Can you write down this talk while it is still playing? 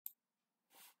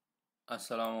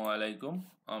আসসালামু আলাইকুম।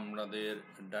 আমাদের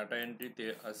ডাটা এন্ট্রিতে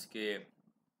আজকে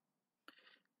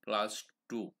class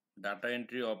 2 data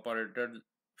entry operator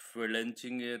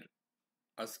freelancing এর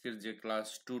আজকের যে ক্লাস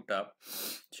 2টা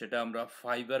সেটা আমরা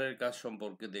ফাইবারের কাজ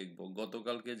সম্পর্কে দেখব।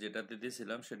 গতকালকে যেটাতে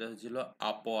দিয়েছিলাম সেটা হচ্ছিল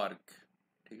আপওয়ার্ক,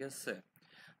 ঠিক আছে।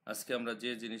 আজকে আমরা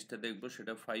যে জিনিসটা দেখব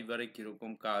সেটা ফাইবারে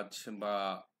কিরকম কাজ বা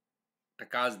একটা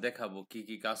কাজ দেখাবো, কি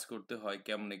কি কাজ করতে হয়,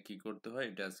 কেমনে কি করতে হয়,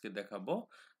 এটা আজকে দেখাবো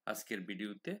আজকের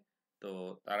ভিডিওতে। তো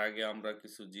তার আগে আমরা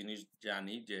কিছু জিনিস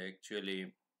জানি যে অ্যাকচুয়ালি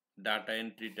ডাটা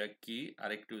এন্ট্রিটা কি, আর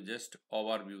একটু জাস্ট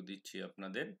ওভারভিউ দিচ্ছি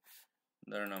আপনাদের।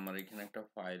 ধরেন আমার এখানে একটা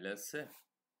ফাইল আছে,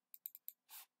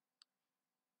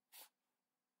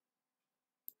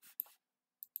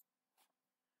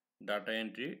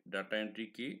 ডাটা এন্ট্রি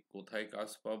কি, কোথায় কাজ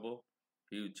পাবো,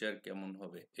 ফিউচার কেমন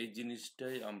হবে, এই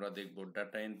জিনিসটাই আমরা দেখব।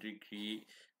 ডাটা এন্ট্রি কি,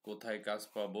 কোথায় কাজ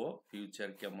পাবো, ফিউচার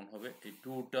কেমন হবে, এই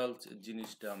টোটাল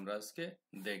জিনিসটা আমরা আজকে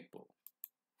দেখব।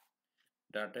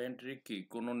 ডাটা এন্ট্রি কি,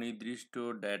 কোনো নির্দিষ্ট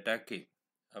ডেটাকে,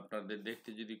 আপনাদের দেখতে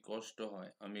যদি কষ্ট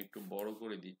হয় আমি একটু বড়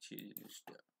করে দিচ্ছি এই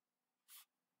জিনিসটা।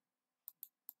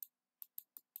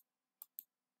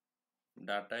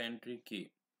 ডাটা এন্ট্রি কি,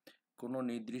 কোনো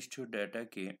নির্দিষ্ট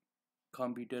ডেটাকে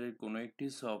কম্পিউটারের কোনো একটি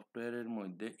সফটওয়্যারের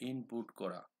মধ্যে ইনপুট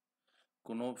করা।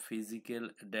 কোনো physical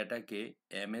ডেটাকে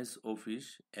MS office,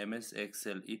 MS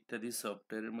Excel ইত্যাদি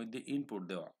সফটওয়্যারের মধ্যে ইনপুট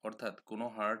দেওয়া, অর্থাৎ কোনো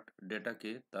হার্ড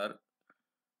ডেটাকে তার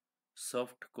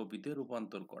সফট কপিতে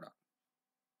রূপান্তর করা।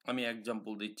 আমি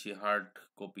এক্সাম্পল দিচ্ছি হার্ড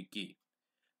কপি কি।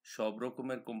 সব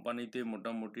রকমের কোম্পানিতে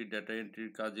মোটামুটি ডাটা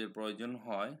এন্ট্রির কাজের প্রয়োজন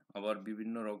হয়, আবার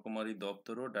বিভিন্ন রকমারি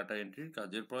দপ্তরও ডাটা এন্ট্রির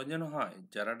কাজের প্রয়োজন হয়।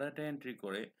 যারা ডাটা এন্ট্রি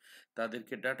করে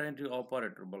তাদেরকে ডাটা এন্ট্রি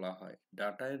অপারেটর বলা হয়।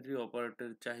 ডাটা এন্ট্রি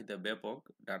অপারেটরের চাহিদা ব্যাপক।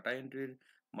 ডাটা এন্ট্রির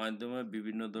মাধ্যমে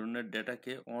বিভিন্ন ধরনের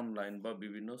ডেটাকে অনলাইন বা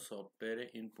বিভিন্ন সফটওয়্যারে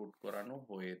ইনপুট করানো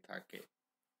হয়ে থাকে,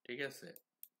 ঠিক আছে।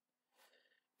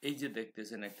 এই যে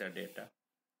দেখতেছেন একটা ডেটা,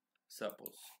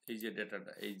 সাপোজ এই যে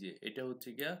ডেটাটা, এই যে এটা হচ্ছে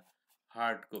গিয়া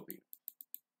হার্ড কপি।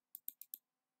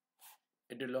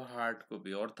 এটা হলো হার্ড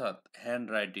কপি, অর্থাৎ হ্যান্ড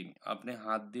রাইটিং, আপনি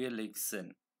হাত দিয়ে লিখছেন।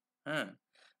 হ্যাঁ,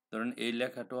 ধরুন এই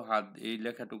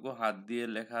লেখাটুকু হাত দিয়ে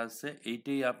লেখা আছে,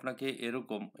 এইটাই আপনাকে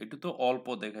এরকম, এটা তো অল্প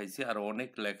দেখাইছি আর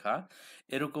অনেক লেখা,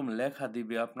 এরকম লেখা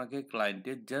দিবে আপনাকে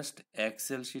ক্লায়েন্টে, জাস্ট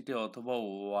এক্সেল শিটে অথবা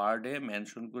ওয়ার্ডে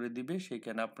মেনশন করে দিবে,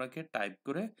 সেখানে আপনাকে টাইপ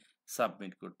করে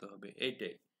সাবমিট করতে হবে,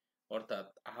 এইটাই। অর্থাৎ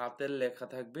হাতের লেখা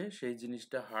থাকবে, সেই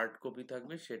জিনিসটা হার্ড কপি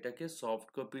থাকবে, সেটাকে সফট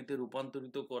কপিতে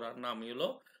রূপান্তরিত করার নামই হলো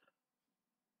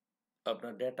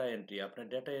আপনার ডেটা এন্ট্রি। আপনি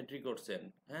ডেটা এন্ট্রি করছেন,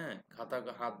 হ্যাঁ, খাতা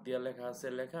হাত দিয়া লেখা আছে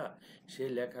লেখা, সেই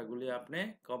লেখাগুলি আপনি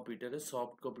কম্পিউটারে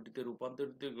সফট কপিতে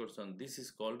রূপান্তরিত করছেন, this is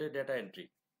called a data entry,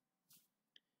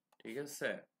 ঠিক আছে।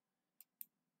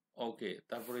 ওকে,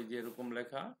 তারপরে যে এরকম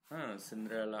লেখা, হ্যাঁ,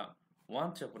 Cinderella,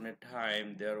 once upon A time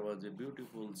there was a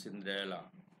beautiful Cinderella,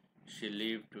 she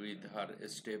lived with her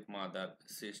stepmother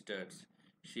sisters,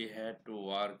 she had to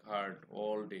work hard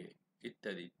all day,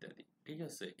 ইত্যাদি ইত্যাদি, ঠিক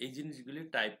আছে। এই জিনিসগুলি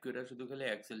টাইপ করে শুধু খালি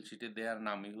এক্সেল শিটে দেওয়ার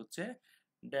নামই হচ্ছে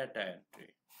ডেটা এন্ট্রি।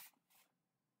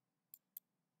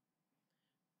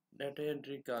 ডেটা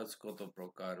এন্ট্রি কাজ কত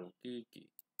প্রকার ও কি কি?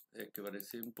 একেবারে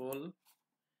সিম্পল।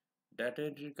 ডেটা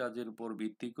এন্ট্রির কাজের উপর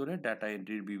ভিত্তি করে ডেটা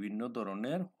এন্ট্রির বিভিন্ন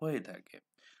ধরনের হয়ে থাকে।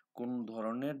 কোন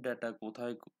ধরনের ডেটা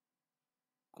কোথায়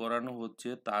করানো হচ্ছে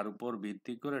তার উপর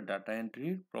ভিত্তি করে ডাটা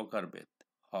এন্ট্রির প্রকারভেদ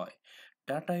হয়।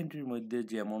 ডাটা এন্ট্রির মধ্যে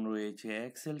যেমন রয়েছে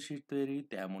এক্সেল শিট তৈরি,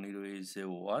 তেমনই রয়েছে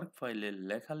ওয়ার্ক ফাইলের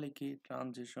লেখালেখি,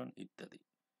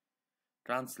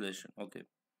 ট্রান্সলেশন। ওকে,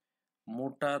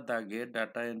 মোটা দাগে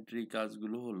ডাটা এন্ট্রি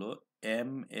কাজগুলো হলো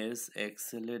এমএস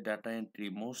এক্সেল এ ডাটা এন্ট্রি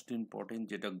মোস্ট ইম্পর্টেন্ট,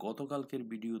 যেটা গতকালকের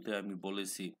ভিডিওতে আমি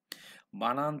বলেছি।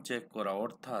 বানান চেক করা,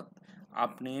 অর্থাৎ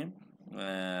আপনি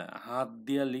হাত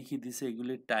দিয়া লিখে দিছে,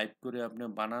 এগুলি টাইপ করে আপনি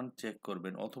বানান চেক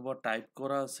করবেন, অথবা টাইপ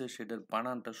করা আছে সেটার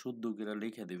বানানটা শুদ্ধ করে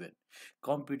লিখে দিবেন।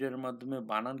 কম্পিউটারের মাধ্যমে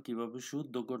বানান কিভাবে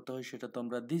শুদ্ধ করতে হয় সেটা তো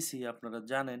আমরা দিছি, আপনারা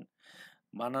জানেন।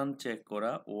 বানান চেক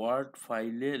করা, ওয়ার্ড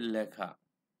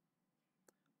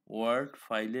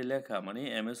ফাইলে লেখা মানে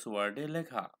এমএস ওয়ার্ডে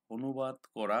লেখা, অনুবাদ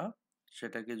করা,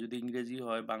 সেটাকে যদি ইংরেজি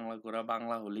হয় বাংলা করা,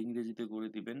 বাংলা হলে ইংরেজিতে করে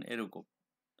দিবেন, এরকম।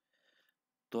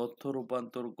 তথ্য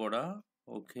রূপান্তর করা,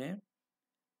 ওকে।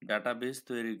 ডাটাবেস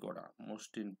তৈরি করা,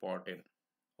 মোস্ট ইম্পর্টেন্ট,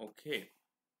 ওকে।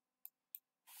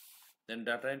 দেন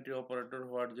ডাটা এন্ট্রি অপারেটর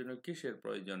হওয়ার জন্য কিসের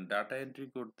প্রয়োজন? ডাটা এন্ট্রি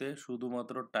করতে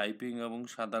শুধুমাত্র টাইপিং এবং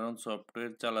সাধারণ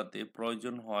সফটওয়্যার চালাতে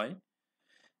প্রয়োজন হয়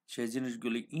সেই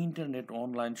জিনিসগুলি ইন্টারনেট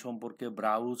অনলাইন সম্পর্কে,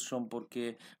 ব্রাউজ সম্পর্কে,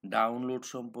 ডাউনলোড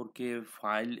সম্পর্কে,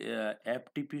 ফাইল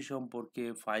এফটিপি সম্পর্কে,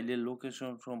 ফাইলের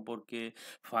লোকেশন সম্পর্কে,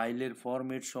 ফাইলের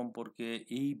ফরম্যাট সম্পর্কে,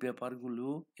 এই ব্যাপারগুলো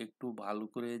একটু ভালো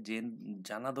করে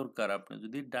জানা দরকার আপনি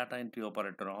যদি ডাটা এন্ট্রি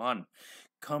অপারেটর হন।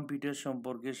 কম্পিউটার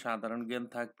সম্পর্কে সাধারণ জ্ঞান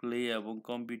থাকলে এবং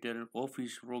কম্পিউটারের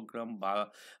অফিস প্রোগ্রাম বা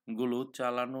গুলো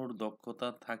চালানোর দক্ষতা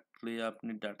থাকলে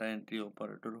আপনি ডাটা এন্ট্রি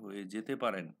অপারেটর হয়ে যেতে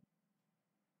পারেন।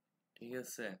 ঠিক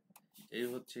আছে, এই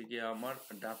হচ্ছে গিয়ে আমার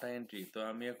ডাটা এন্ট্রি। তো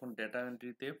আমি এখন ডাটা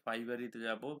এন্ট্রিতে ফাইবারিতে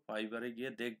যাব, ফাইবারে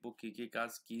গিয়ে দেখব কি কি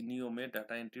কাজ কি নিয়মে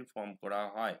ডাটা এন্ট্রি ফর্ম করা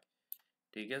হয়।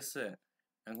 ঠিক আছে,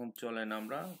 এখন চলেন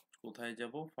আমরা কোথায়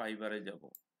যাব, ফাইবারে যাব।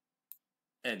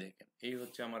 এই দেখেন, এই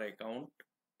হচ্ছে আমার অ্যাকাউন্ট।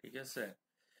 ঠিক আছে,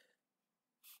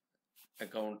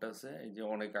 অ্যাকাউন্ট আছে, এই যে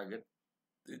অনেক আগের,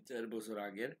 3-4 বছর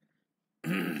আগের।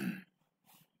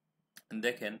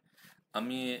 দেখেন,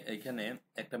 আমি এখানে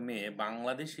একটা মেয়ে,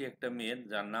 বাংলাদেশি একটা মেয়ের,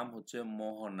 যার নাম হচ্ছে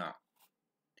মোহনা।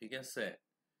 ঠিক আছে,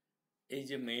 এই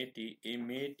যে মেয়েটি, এই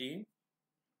মেয়েটি,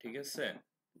 ঠিক আছে,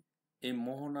 এই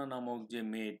মোহনা নামক যে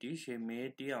মেয়েটি, সেই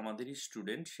মেয়েটি আমাদের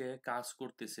স্টুডেন্ট, সে কাজ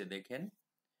করতেছে। দেখেন,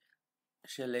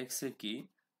 সে লেখছে কি,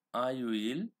 I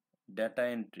will data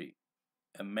entry,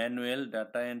 manual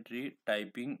data entry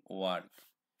typing work,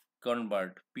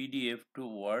 convert PDF two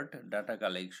word data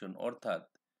collection. অর্থাৎ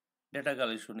ডাটা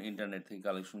কালেকশন ইন্টারনেট থেকে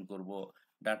কালেকশন করব,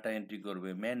 ডাটা এন্ট্রি করবে,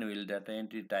 manual data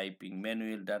entry typing,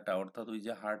 manual data অর্থাৎ ওই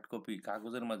যে হার্ড কপি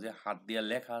কাগজের মাঝে হাত দিয়ে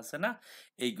লেখা আছে না,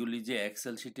 এইগুলি যে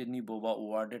এক্সেল শিটে নিব বা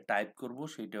ওয়ার্ডে টাইপ করব,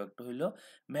 সেইটাও একটা হইলো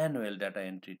manual data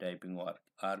entry typing work.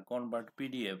 আর কনভার্ট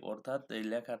পিডিএফ অর্থাৎ এই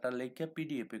লেখাটা লিখে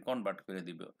পিডিএফ এ কনভার্ট করে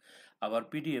দিব, আবার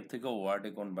পিডিএফ থেকে ওয়ার্ডে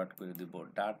কনভার্ট করে দিব,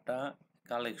 ডাটা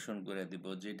কালেকশন করে দিব,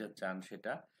 যেটা চান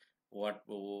সেটা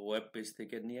ওয়েব পেজ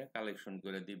থেকে নিয়ে কালেকশন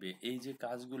করে দিবে। এই যে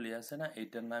কাজগুলি আছে না,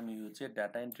 এটার নামই হচ্ছে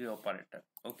ডাটা এন্ট্রি অপারেটর।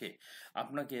 ওকে,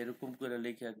 আপনাকে এরকম করে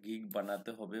লেখা গিগ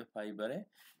বানাতে হবে ফাইবারে,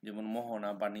 যেমন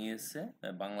মোহনা বানিয়েছে,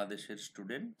 বাংলাদেশের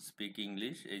স্টুডেন্ট, স্পিক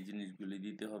ইংলিশ, এই জিনিসগুলি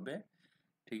দিতে হবে।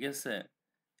 ঠিক আছে,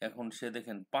 এখন সে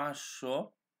দেখেন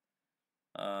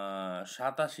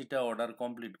 587টা অর্ডার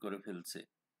কমপ্লিট করে ফেলছে।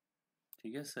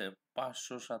 ঠিক আছে,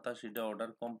 587টা অর্ডার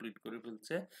কমপ্লিট করে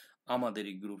ফেলছে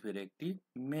আমাদেরই গ্রুপের একটি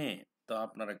মেয়ে। তো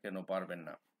আপনারা কেন পারবেন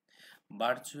না?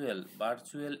 Virtual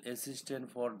assistant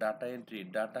for data entry,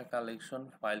 data collection,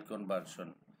 file conversion.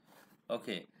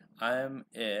 Okay, I am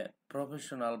a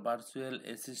professional virtual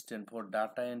assistant for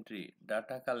data entry,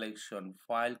 data collection,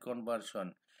 file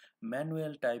conversion,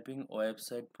 manual typing,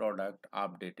 website product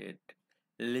updated,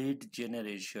 lead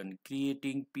generation,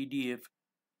 creating PDF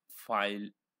file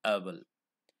able,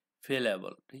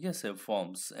 fillable, ঠিক আছে,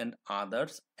 forms and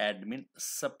others admin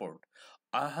support.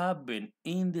 I have been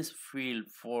in this field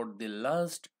for the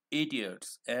last 8 years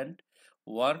and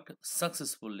worked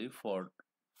successfully for.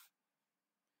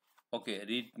 Okay,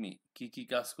 read me, কি কি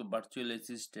কাজ virtual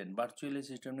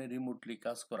অ্যাসিস্ট্যান্টে remotely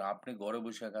কাজ করা, আপনি ঘরে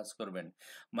বসে কাজ করবেন।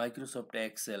 Microsoft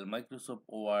Excel, Microsoft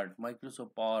word,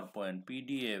 Microsoft power point,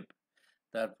 PDF,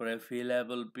 তারপরে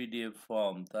ফিলেবল পিডিএফ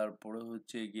ফর্ম, তারপরে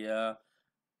হচ্ছে গিয়া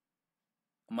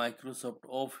Microsoft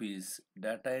office,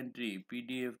 data entry,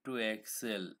 PDF two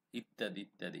Excel, ইত্যাদি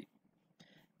ইত্যাদি।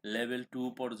 লেভেল 2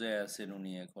 পর্যায়ে আছেন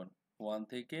উনি এখন। 1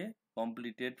 থেকে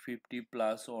completed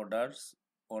 50+ orders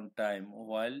on time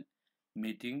while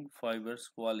meeting fibres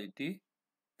quality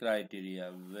criteria.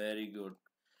 Very good,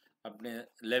 আপনি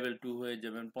লেভেল 2 হয়ে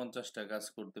যাবেন 50টা কাজ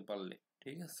করতে পারলে।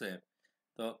 ঠিক আছে,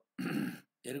 তো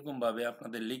এরকম ভাবে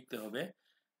আপনাদের লিখতে হবে।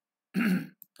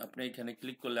 আপনি এখানে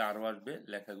ক্লিক করলে আরো আসবে,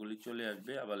 লেখাগুলি চলে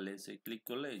আসবে, আবার লেসে ক্লিক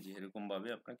করলে এই যে এরকম ভাবে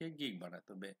আপনাকে গিগ বানাতে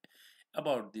হবে।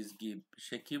 অ্যাবাউট দিস গিগ,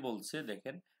 সে কি বলছে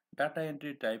দেখেন, data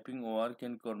entry typing work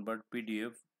can convert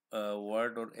PDF,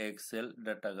 Word or Excel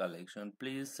data collection.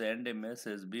 Please send a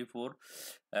message before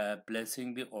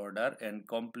placing the order and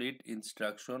complete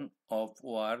instruction of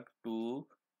work to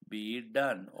be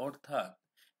done. অর্থাৎ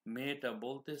মেয়েটা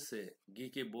বলতেছে,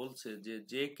 গিকে বলছে যে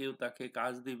যে কেউ তাকে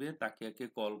কাজ দিবে তাকে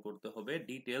কল করতে হবে,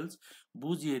 ডিটেলস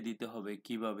বুঝিয়ে দিতে হবে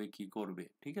কিভাবে কি করবে।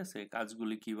 ঠিক আছে,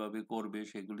 কাজগুলি কিভাবে করবে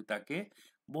সেগুলি তাকে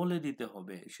বলে দিতে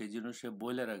হবে। সেই জন্য সে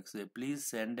বলে রাখছে, please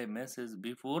send A message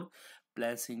before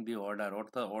placing the order,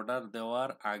 অর্থাৎ অর্ডার দেওয়ার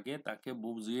আগে তাকে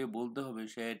বুঝিয়ে বলতে হবে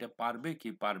সে এটা পারবে কি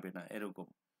পারবে না, এরকম।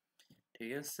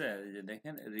 ঠিক আছে, এই যে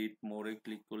দেখেন রিড মোরে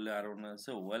ক্লিক করলে আরো না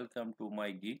আছে, welcome to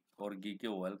my gig, or গিগে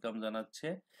welcome জানাচ্ছে।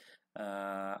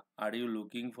 Are you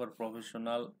looking for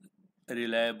professional,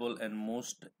 reliable and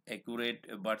most accurate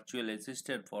virtual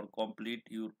assistant for complete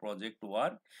your project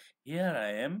work? Here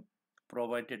I am.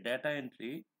 Provide data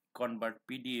entry, convert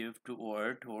PDF to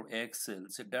Word or Excel,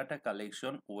 data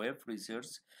collection, web research,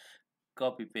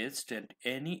 copy paste, and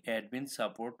any admin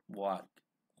support work.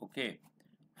 Okay,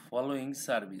 following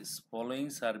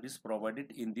service provided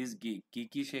in this gig,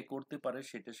 কি সে করতে পারে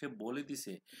সেটা সে বলে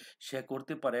দিছে। সে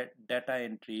করতে পারে data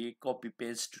entry,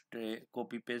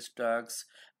 copy paste task,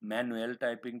 manual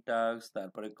typing task,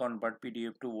 তারপরে convert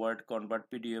PDF two word, convert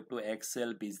PDF two Excel,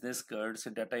 business cards,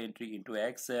 data entry into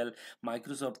Excel,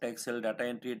 Microsoft Excel, data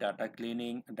entry, data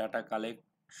cleaning, data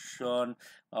collection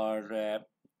or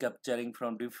capturing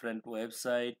from different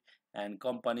website and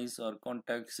companies or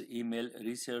contacts, email,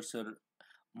 research or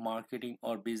marketing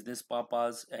or business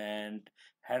purpose, and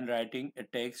handwriting a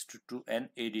text to an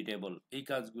editable। এই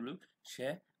কাজগুলো সে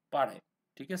পারে,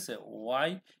 ঠিক আছে। why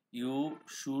you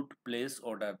should place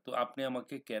order, তো আপনি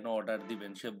আমাকে কেন order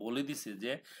দিবেন, সে বলে দিছে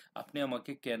যে আপনি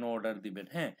আমাকে কেন অর্ডার দিবেন।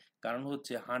 হ্যাঁ, কারণ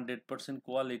হচ্ছে 100%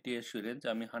 কোয়ালিটি অ্যাসুরেন্স,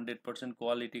 আমি 100%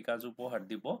 কোয়ালিটি কাজ উপহার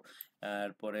দিব,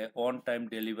 তারপরে অন টাইম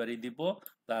ডেলিভারি দিব,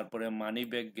 তারপরে মানি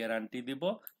ব্যাক গ্যারান্টি দিব,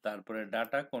 তারপরে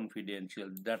ডাটা কনফিডেন্সিয়াল,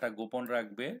 ডাটা গোপন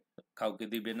রাখবে, কাউকে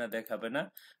দিবে না, দেখাবে না।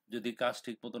 যদি কাজ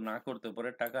ঠিক মতো না করতে পারে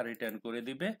টাকা রিটার্ন করে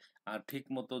দিবে, আর ঠিক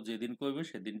মতো যেদিন করবে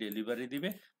সেদিন ডেলিভারি দিবে।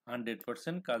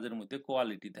 100% কাজের মধ্যে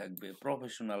কোয়ালিটি থাকবে,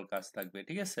 প্রফেশনাল কাজ থাকবে,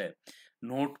 ঠিক আছে।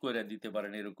 নোট করে দিতে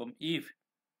পারেন এরকম, if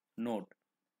note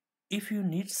if you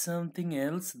need something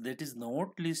else that is not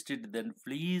listed, then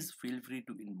please feel free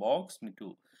to inbox me to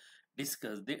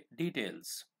discuss the details.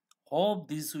 Hope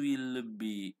this will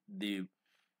be the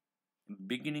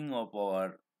beginning of our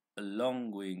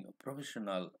long-going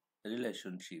professional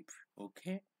relationship.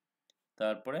 Okay,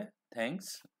 তারপরে thanks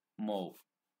মো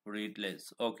রিডলেস।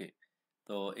 ওকে,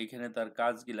 তো এখানে তার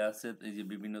কাজগুলো আছে, এই যে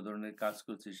বিভিন্ন ধরনের কাজ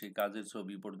করছে সেই কাজের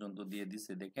ছবি পর্যন্ত দিয়ে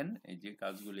দিছে। দেখেন এই যে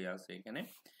কাজগুলি আছে এখানে,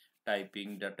 typing,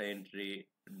 data entry,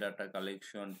 data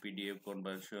collection, PDF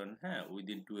conversion, হ্যাঁ,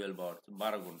 উইদিন 12 আওয়ার্স,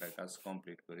 12 ঘন্টায় কাজ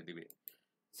কমপ্লিট করে দিবে।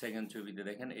 সেকেন্ড ছবিতে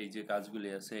দেখেন এই যে কাজগুলি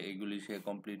আছে এগুলি সে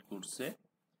কমপ্লিট করছে,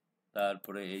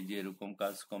 তারপরে এই যে এরকম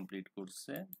কাজ কমপ্লিট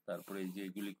করছে, তারপরে এই যে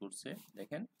এগুলি করছে,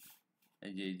 দেখেন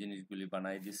এই যে এই জিনিসগুলি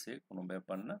বানাই দিচ্ছে, কোনো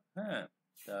ব্যাপার না। হ্যাঁ,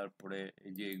 তারপরে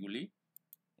এই যে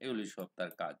এগুলি সব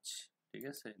তার কাজ, ঠিক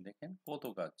আছে। দেখেন কত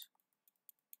কাজ।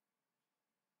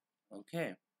 ওকে,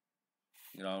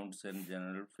 গ্রাউন্ডস এন্ড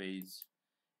জেনারেল ফেজ,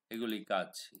 এগুলি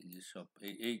কাজ, এই যে সব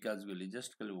এই কাজগুলি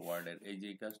জাস্ট খালি ওয়ার্ডের। এই যে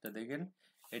এই কাজটা দেখেন,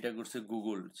 এটা করছে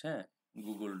গুগল, হ্যাঁ,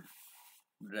 গুগল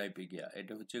ড্রাইভে গিয়া,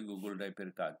 এটা হচ্ছে গুগল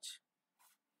ড্রাইভের কাজ,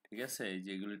 ঠিক আছে। এই যে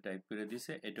এগুলি টাইপ করে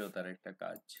দিছে, এটাও তার একটা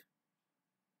কাজ।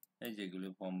 এই যে এগুলি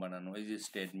ফর্ম বানানো, এই যে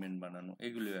স্টেটমেন্ট বানানো,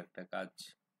 এগুলিও একটা কাজ,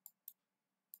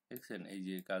 দেখছেন। এই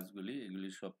যে কাজগুলি এগুলি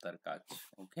সব তার কাজ।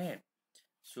 ওকে,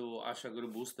 সো আশা করি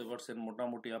বুঝতে পারছেন,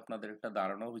 মোটামুটি আপনাদের একটা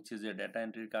ধারণা হচ্ছে যে ডেটা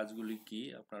এন্ট্রির কাজগুলি কি,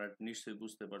 আপনারা নিশ্চয়ই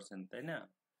বুঝতে পারছেন, তাই না?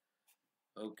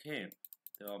 ওকে,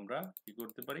 তো আমরা কি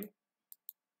করতে পারি,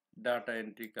 ডাটা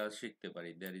এন্ট্রি কাজ শিখতে পারি,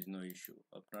 দেয়ার ইজ নো ইস্যু,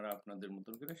 আপনারা আপনাদের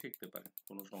মতন করে শিখতে পারেন,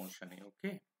 কোনো সমস্যা নেই।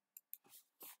 ওকে,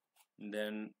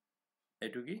 দেন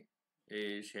এটুকুই,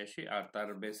 এই শেষই। আর তার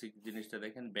বেসিক জিনিসটা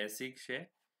দেখেন, বেসিক সে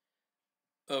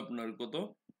আপনার কত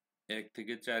 1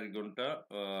 থেকে 4 ঘন্টা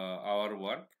আওয়ার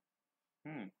ওয়ার্ক,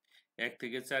 হুম, 1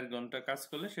 থেকে 4 ঘন্টা কাজ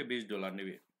করলে সে $20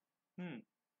 নেবে, হুম,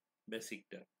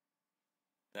 বেসিকটা।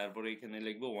 তারপরে এখানে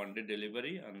লিখবো one day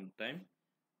delivery on time.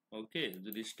 ওকে,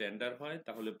 যদি স্ট্যান্ডার্ড হয়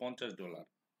তাহলে $50,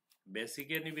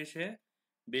 বেসিকে নিবে সে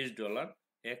 $20,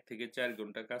 1 থেকে 4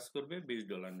 ঘন্টা কাজ করবে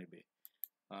 $20 নেবে।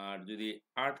 আর যদি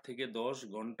 8 থেকে 10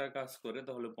 ঘন্টা কাজ করে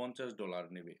তাহলে $50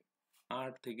 নেবে।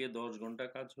 8 থেকে 10 ঘন্টা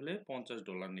কাজ হলে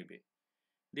 $50 নেবে,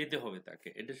 দিতে হবে তাকে,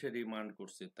 এটা সে রিমান্ড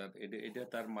করছে, তার এটা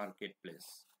তার মার্কেট প্লেস,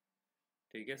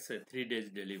 ঠিক আছে। 3 ডেজ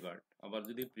ডেলিভার্ড। আবার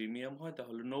যদি প্রিমিয়াম হয়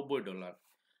তাহলে $90,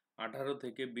 18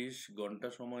 থেকে 20 ঘন্টা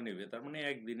সময় নেবে, তার মানে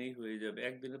একদিনেই হয়ে যাবে।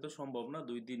 একদিনে তো সম্ভব না,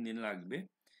 2-3 দিন লাগবে,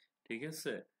 ঠিক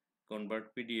আছে। Convert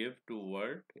PDF two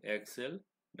word, Excel,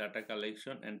 data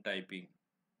collection and typing.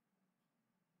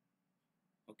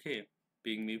 Okay,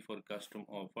 ping me for custom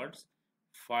offers,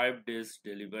 5 days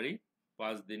delivery,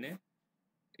 5 দিনে,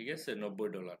 ঠিক আছে,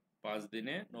 $90, 5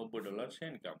 দিনে $90 সে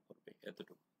ইনকাম করবে,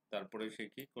 এতটুকু। তারপরে সে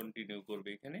কি কন্টিনিউ করবে,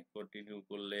 এখানে কন্টিনিউ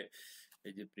করলে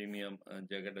এই যে প্রিমিয়াম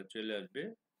জায়গাটা চলে আসবে,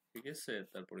 ঠিক আছে।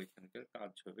 তারপরে এখানকার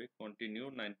কাজ হবে কন্টিনিউ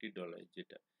 $90,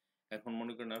 যেটা এখন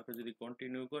মনে করেন আপনি যদি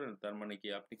কন্টিনিউ করেন তার মানে কি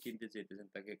আপনি কিনতে চাইতেছেন,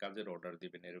 তাকে কাজের অর্ডার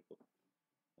দিবেন, এরকম।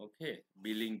 ওকে,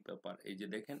 বিলিং পেপার, এই যে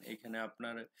দেখেন এখানে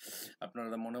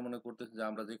আপনারা মনে মনে করতেছেন যে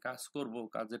আমরা যে কাজ করব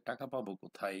কাজের টাকা পাবো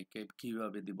কোথায়,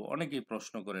 কিভাবে দিব, অনেকেই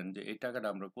প্রশ্ন করেন যে এই টাকাটা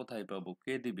আমরা কোথায় পাবো,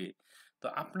 কে দিবে। তো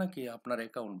আপনাকে আপনার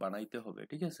অ্যাকাউন্ট বানাইতে হবে,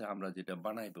 ঠিক আছে, আমরা যেটা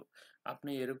বানাইবো।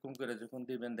 আপনি এরকম করে যখন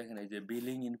দিবেন, দেখেন এই যে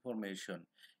billing information,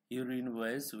 your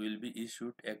invoice will be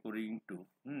issued according to,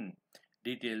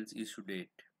 details issue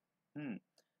date, হুম,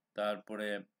 তারপরে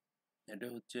এটা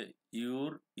হচ্ছে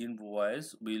your invoice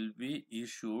will be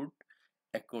issued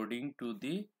according to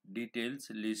the details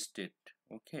listed.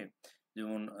 ওকে,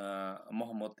 যেমন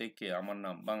মোহাম্মদ একে আমার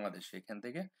নাম বাংলাদেশ, এখান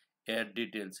থেকে অ্যাড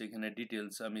ডিটেলস, এখানে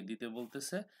ডিটেলস আমি দিতে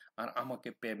বলতেছে। আর আমাকে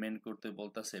পেমেন্ট করতে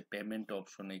বলতেছে, পেমেন্ট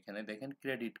অপশন এখানে দেখেন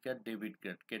credit card debit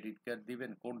card, credit card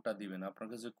দিবেন কোনটা দিবেন, আপনার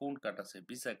কাছে কোন কার্ড আছে,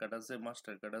 ভিসা কার্ড আছে,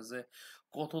 মাস্টার কার্ড আছে,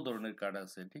 কত ধরনের কার্ড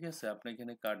আছে, ঠিক আছে। আপনি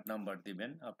এখানে কার্ড নাম্বার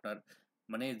দিবেন, আপনার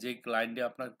মানে যে ক্লায়েন্টে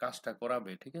আপনার কাজটা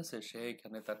করাবে, ঠিক আছে, সে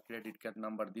এখানে তার ক্রেডিট কার্ড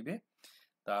নাম্বার দিবে।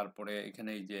 তারপরে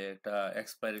এখানে এই যে একটা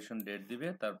এক্সপাইরেশন ডেট দিবে,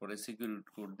 তারপরে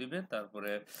সিকিউরিটি কোড দিবে,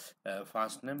 তারপরে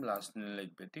ফার্স্ট নেম লাস্ট নেম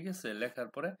লিখবে, ঠিক আছে। লেখার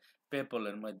পরে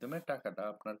পেপলের মাধ্যমে টাকাটা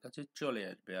আপনার কাছে চলে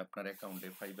আসবে আপনার অ্যাকাউন্টে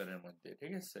ফাইবারের মধ্যে,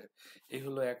 ঠিক আছে। এই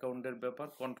হলো অ্যাকাউন্টের ব্যাপার।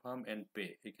 কনফার্ম এন্ড পে,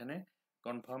 এখানে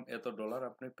কনফার্ম এত ডলার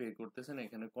আপনি পে করতেছেন,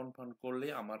 এখানে কনফার্ম করলে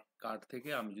আমার কার্ড থেকে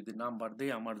আমি যদি নাম্বার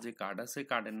দিই, আমার যে কার্ড আছে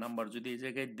কার্ডের নাম্বার যদি এই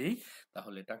জায়গায় দিই,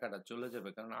 তাহলে টাকাটা চলে যাবে।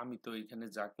 কারণ আমি তো এখানে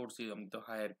যা করছি, আমি তো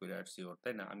হায়ার করে আসছি ওর,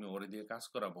 তাই না, আমি ওরে দিয়ে কাজ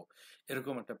করাবো,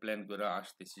 এরকম একটা প্ল্যান করে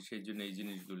আসতেছি, সেই জন্য এই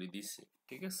জিনিসগুলি দিচ্ছে,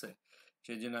 ঠিক আছে।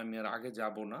 সেই জন্য আমি আর আগে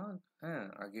যাব না, হ্যাঁ,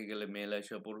 আগে গেলে মেল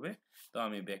এসে পড়বে। তো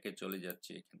আমি ব্যাকে চলে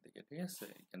যাচ্ছি এখান থেকে, ঠিক আছে,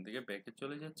 এখান থেকে ব্যাকে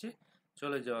চলে যাচ্ছি।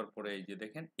 চলে যাওয়ার পরে এই যে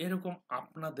দেখেন এরকম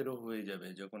আপনাদেরও হয়ে যাবে,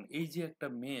 যখন এই যে একটা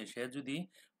মেয়ে সে যদি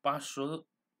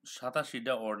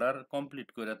 587টা অর্ডার কমপ্লিট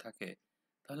করে থাকে,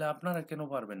 তাহলে আপনারা কেন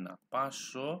পারবেন না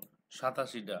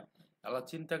 587টা? আল্লাহ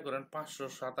চিন্তা করেন,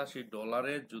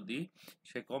 $587 যদি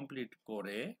সে কমপ্লিট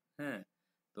করে, হ্যাঁ,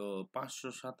 তো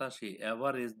 587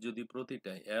 এভারেজ যদি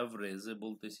প্রতিটা এভারেজে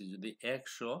বলতেছি যদি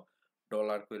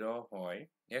 $100 করেও হয়,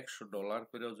 $100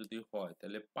 করেও যদি হয়,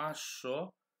 তাহলে 500,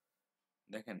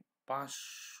 দেখেন,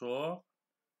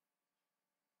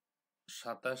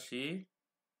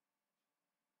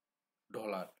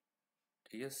 $587,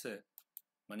 ঠিক আছে,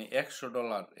 মানে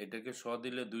 $100, এটাকে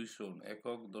দিলে 200,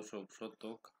 একক, দশক,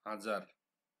 শতক, হাজার,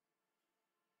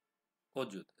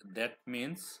 অযুত, দ্যাট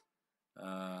মিনস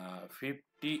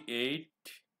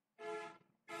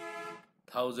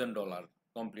 58,000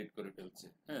 কমপ্লিট করে ফেলছে,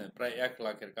 হ্যাঁ, প্রায় 1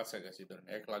 লাখের কাছাকাছি, ধরেন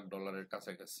 $1 লাখ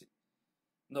কাছাকাছি।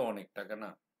 তো অনেক টাকা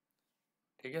না,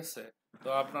 ঠিক আছে। তো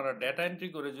আপনারা ডেটা এন্ট্রি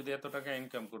করে যদি এত টাকা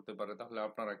ইনকাম করতে পারে, তাহলে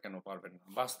আপনারা কেন পারবেন না?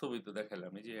 বাস্তবই তো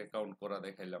দেখাইলাম, এই যে অ্যাকাউন্ট করা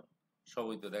দেখাইলাম,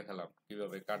 সবই তো দেখালাম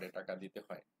কিভাবে কার্ডে টাকা দিতে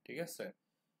হয়, ঠিক আছে।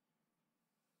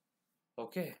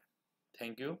 ওকে,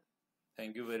 thank you,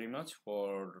 thank you very much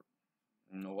for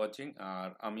watching. আর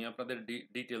আমি আপনাদের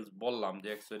ডিটেলস বললাম যে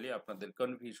অ্যাকচুয়ালি আপনাদের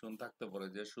কনফিউশন থাকতে পারে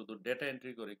যে শুধু ডেটা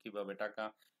এন্ট্রি করে কিভাবে টাকা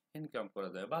ইনকাম করা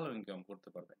যায়, ভালো ইনকাম করতে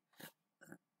পারবেন।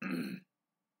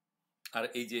 আর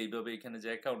এই যে এইভাবে এখানে যে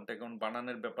অ্যাকাউন্ট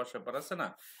বানানোর ব্যাপার স্যাপার আছে না,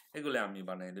 এগুলো আমি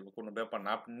বানিয়ে দেবো, কোনো ব্যাপার না,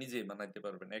 আপনি নিজেই বানাইতে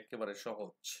পারবেন, একেবারে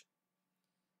সহজ।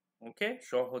 ওকে,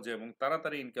 সহজে এবং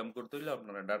তাড়াতাড়ি ইনকাম করতে হলে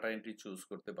আপনারা ডাটা এন্ট্রি চুজ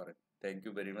করতে পারেন। Thank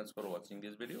you very much for watching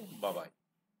this video, bye bye.